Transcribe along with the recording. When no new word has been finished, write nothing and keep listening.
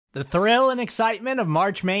The thrill and excitement of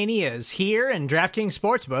March Mania is here, and DraftKings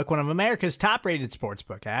Sportsbook, one of America's top-rated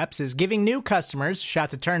sportsbook apps, is giving new customers a shot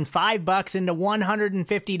to turn $5 into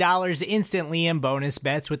 $150 instantly in bonus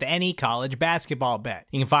bets with any college basketball bet.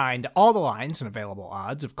 You can find all the lines and available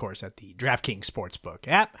odds, of course, at the DraftKings Sportsbook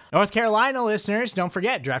app. North Carolina listeners, don't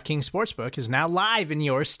forget, DraftKings Sportsbook is now live in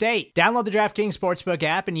your state. Download the DraftKings Sportsbook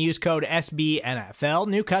app and use code SBNFL.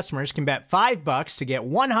 New customers can bet $5 to get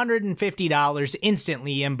 $150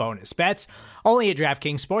 instantly in bonus bets, only at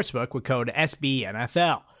DraftKings Sportsbook with code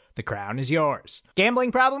SBNFL. The crown is yours.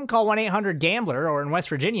 Gambling problem? Call 1-800-GAMBLER, or in West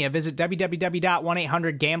Virginia, visit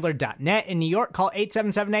www.1800gambler.net. In New York, call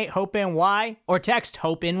 877-8-HOPE-NY or text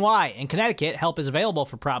HOPE-NY. In Connecticut, help is available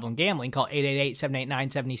for problem gambling. Call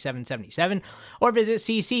 888-789-7777 or visit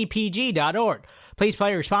ccpg.org. Please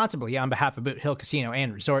play responsibly on behalf of Boot Hill Casino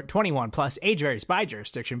and Resort. 21 plus, age varies by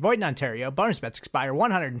jurisdiction. Void in Ontario. Bonus bets expire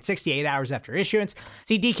 168 hours after issuance.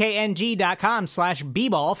 See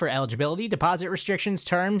dkng.com/bball for eligibility, deposit restrictions,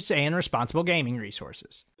 terms, and responsible gaming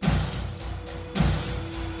resources.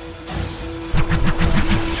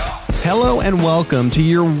 Hello and welcome to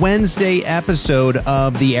your Wednesday episode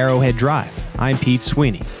of the Arrowhead Drive. I'm Pete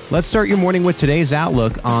Sweeney. Let's start your morning with today's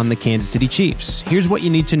outlook on the Kansas City Chiefs. Here's what you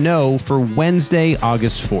need to know for Wednesday,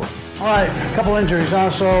 August 4th. All right, a couple injuries.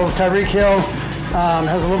 So Tyreek Hill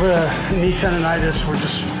has a little bit of knee tendonitis. We're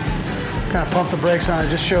just kind of pumped the brakes on it.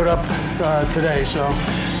 Just showed up today, so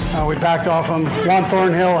we backed off him. Juan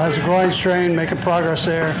Thornhill has a groin strain, making progress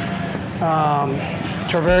there.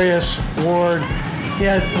 Travarius Ward, he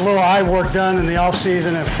had a little eye work done in the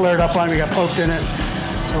offseason. It flared up on him. He got poked in it,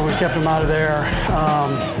 so we kept him out of there.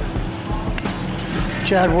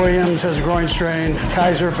 Chad Williams has a groin strain.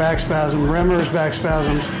 Kaiser, back spasm. Rimmer's back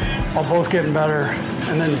spasms, all both getting better.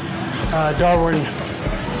 And then Darwin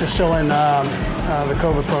is still in the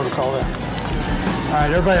COVID protocol there. All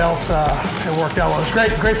right, everybody else, it worked out well. It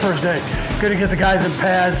was great first day. Good to get the guys in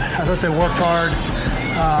pads. I thought they worked hard.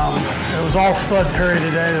 It was all flood period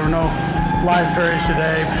today. There were no live periods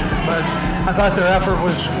today, but I thought their effort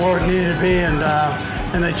was where it needed to be,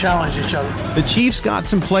 and they challenged each other. The Chiefs got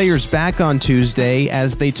some players back on Tuesday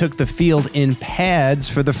as they took the field in pads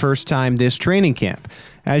for the first time this training camp.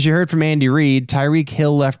 As you heard from Andy Reid, Tyreek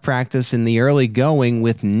Hill left practice in the early going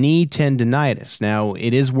with knee tendonitis. Now,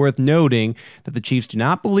 it is worth noting that the Chiefs do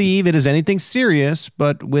not believe it is anything serious,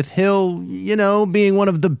 but with Hill, being one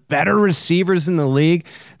of the better receivers in the league,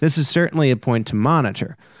 this is certainly a point to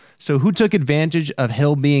monitor. So who took advantage of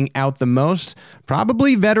Hill being out the most?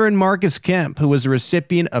 Probably veteran Marcus Kemp, who was a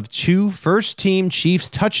recipient of 2 first-team Chiefs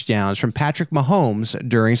touchdowns from Patrick Mahomes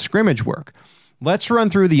during scrimmage work. Let's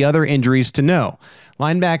run through the other injuries to know.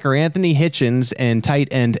 Linebacker Anthony Hitchens and tight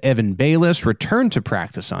end Evan Bayless returned to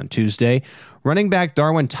practice on Tuesday. Running back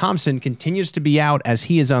Darwin Thompson continues to be out as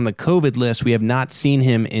he is on the COVID list. We have not seen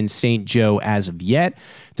him in St. Joe as of yet.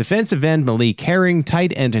 Defensive end Malik Herring,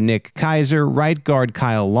 tight end Nick Kaiser, right guard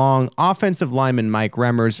Kyle Long, offensive lineman Mike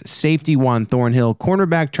Remmers, safety Juan Thornhill,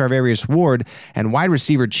 cornerback Travarius Ward, and wide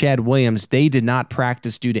receiver Chad Williams. They did not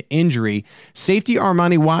practice due to injury. Safety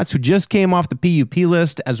Armani Watts, who just came off the PUP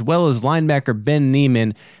list, as well as linebacker Ben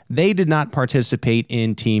Neiman, they did not participate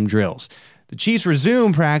in team drills. The Chiefs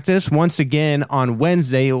resume practice once again on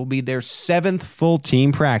Wednesday. It will be their 7th full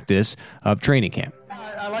team practice of training camp.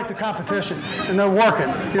 I like the competition, and they're working.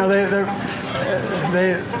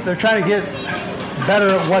 They're trying to get better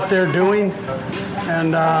at what they're doing,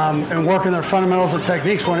 and working their fundamentals and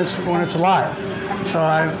techniques when it's live. So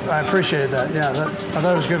I appreciated that. Yeah, I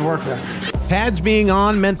thought it was good work there. Pads being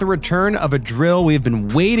on meant the return of a drill we've been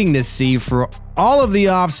waiting to see for all of the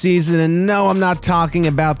offseason, and no, I'm not talking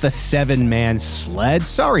about the 7-man sled.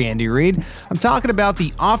 Sorry, Andy Reid. I'm talking about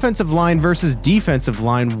the offensive line versus defensive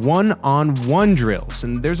line one-on-one drills,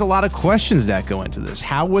 and there's a lot of questions that go into this.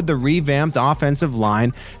 How would the revamped offensive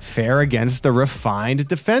line fare against the refined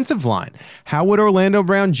defensive line? How would Orlando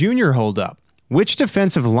Brown Jr. hold up? Which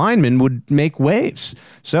defensive lineman would make waves?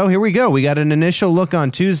 So here we go. We got an initial look on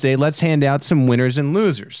Tuesday. Let's hand out some winners and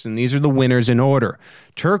losers. And these are the winners in order.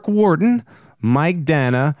 Turk Wharton, Mike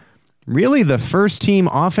Dana, really the first team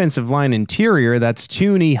offensive line interior. That's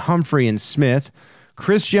Tooney, Humphrey, and Smith.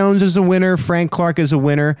 Chris Jones is a winner. Frank Clark is a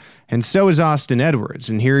winner. And so is Austin Edwards.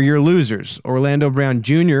 And here are your losers. Orlando Brown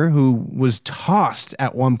Jr., who was tossed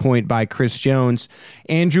at one point by Chris Jones,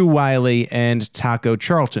 Andrew Wiley, and Taco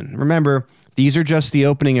Charlton. Remember, these are just the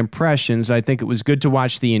opening impressions. I think it was good to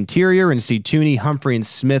watch the interior and see Tooney, Humphrey, and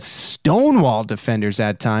Smith stonewall defenders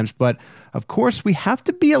at times. But, of course, we have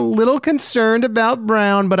to be a little concerned about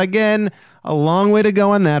Brown. But, again, a long way to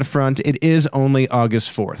go on that front. It is only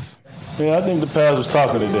August 4th. Yeah, I think the Paz was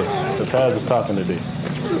talking today. The Paz is talking today.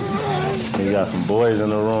 And you got some boys in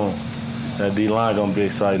the room. That D-line going to be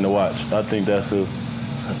exciting to watch. I think it's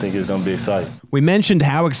going to be exciting. We mentioned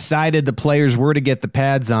how excited the players were to get the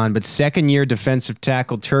pads on, but second-year defensive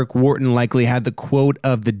tackle Turk Wharton likely had the quote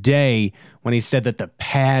of the day when he said that the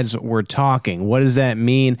pads were talking. What does that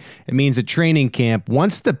mean? It means at training camp,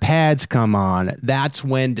 once the pads come on, that's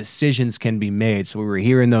when decisions can be made. So we were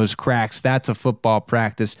hearing those cracks. That's a football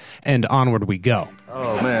practice, and onward we go.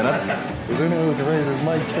 Oh, man. Is there anyone who can raise his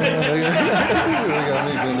mic stand? They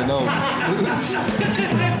got me in the nose.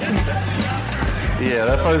 Yeah,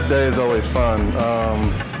 that first day is always fun.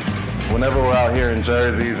 Whenever we're out here in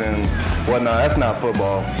jerseys and whatnot, that's not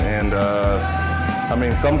football. And,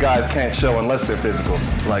 some guys can't show unless they're physical.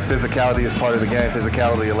 Like, physicality is part of the game.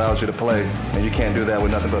 Physicality allows you to play, and you can't do that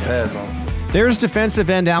with nothing but pads on. There's defensive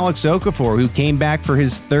end Alex Okafor, who came back for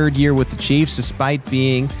his third year with the Chiefs despite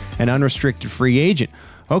being an unrestricted free agent.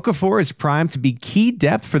 Okafor is primed to be key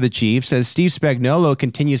depth for the Chiefs as Steve Spagnuolo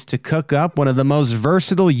continues to cook up one of the most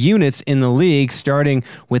versatile units in the league, starting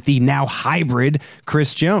with the now hybrid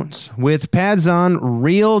Chris Jones. With pads on,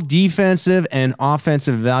 real defensive and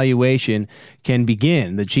offensive evaluation can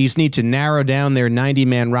begin. The Chiefs need to narrow down their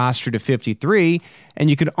 90-man roster to 53, and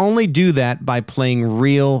you could only do that by playing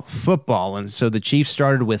real football. And so the Chiefs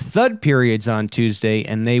started with thud periods on Tuesday,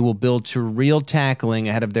 and they will build to real tackling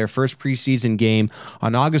ahead of their first preseason game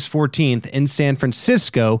on August 14th in San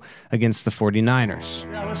Francisco against the 49ers.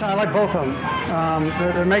 Yeah, listen, I like both of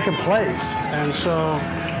them. They're making plays, and so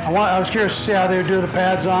I was curious to see how they would do the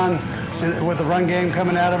pads on with the run game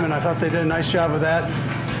coming at them, and I thought they did a nice job of that.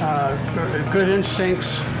 Good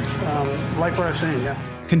instincts, like what I've seen, yeah.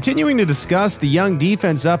 Continuing to discuss the young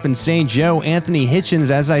defense up in St. Joe, Anthony Hitchens,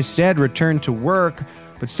 as I said, returned to work,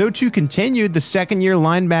 but so too continued the second-year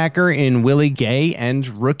linebacker in Willie Gay and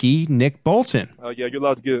rookie Nick Bolton. You're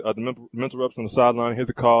allowed to get the mental reps on the sideline, hear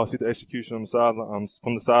the call, see the execution on the sideline,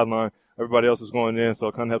 from the sideline. Everybody else is going in, so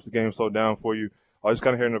it kind of helps the game slow down for you. Just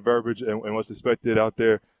kind of hearing the verbiage and what's expected out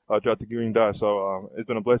there throughout the green dot. So it's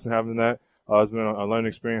been a blessing having that. It's been a learning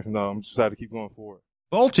experience, and I'm just excited to keep going forward.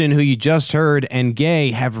 Bolton, who you just heard, and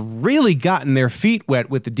Gay have really gotten their feet wet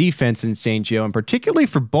with the defense in St. Joe, and particularly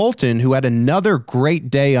for Bolton, who had another great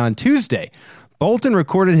day on Tuesday. Bolton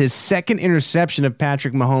recorded his second interception of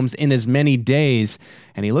Patrick Mahomes in as many days,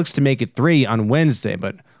 and he looks to make it 3 on Wednesday,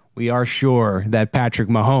 but we are sure that Patrick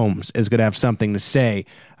Mahomes is going to have something to say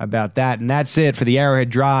about that. And that's it for the Arrowhead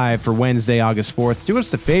Drive for Wednesday, August 4th. Do us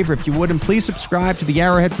the favor, if you would, and please subscribe to the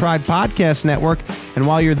Arrowhead Pride Podcast Network. And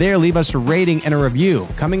while you're there, leave us a rating and a review.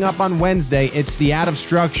 Coming up on Wednesday, it's the Out of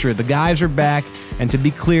Structure. The guys are back, and to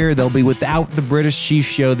be clear, they'll be without the British Chiefs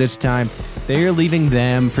show this time. They're leaving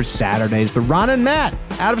them for Saturdays. But Ron and Matt,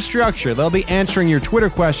 Out of Structure, they'll be answering your Twitter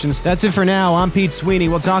questions. That's it for now. I'm Pete Sweeney.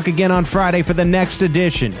 We'll talk again on Friday for the next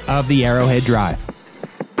edition of the Arrowhead Drive.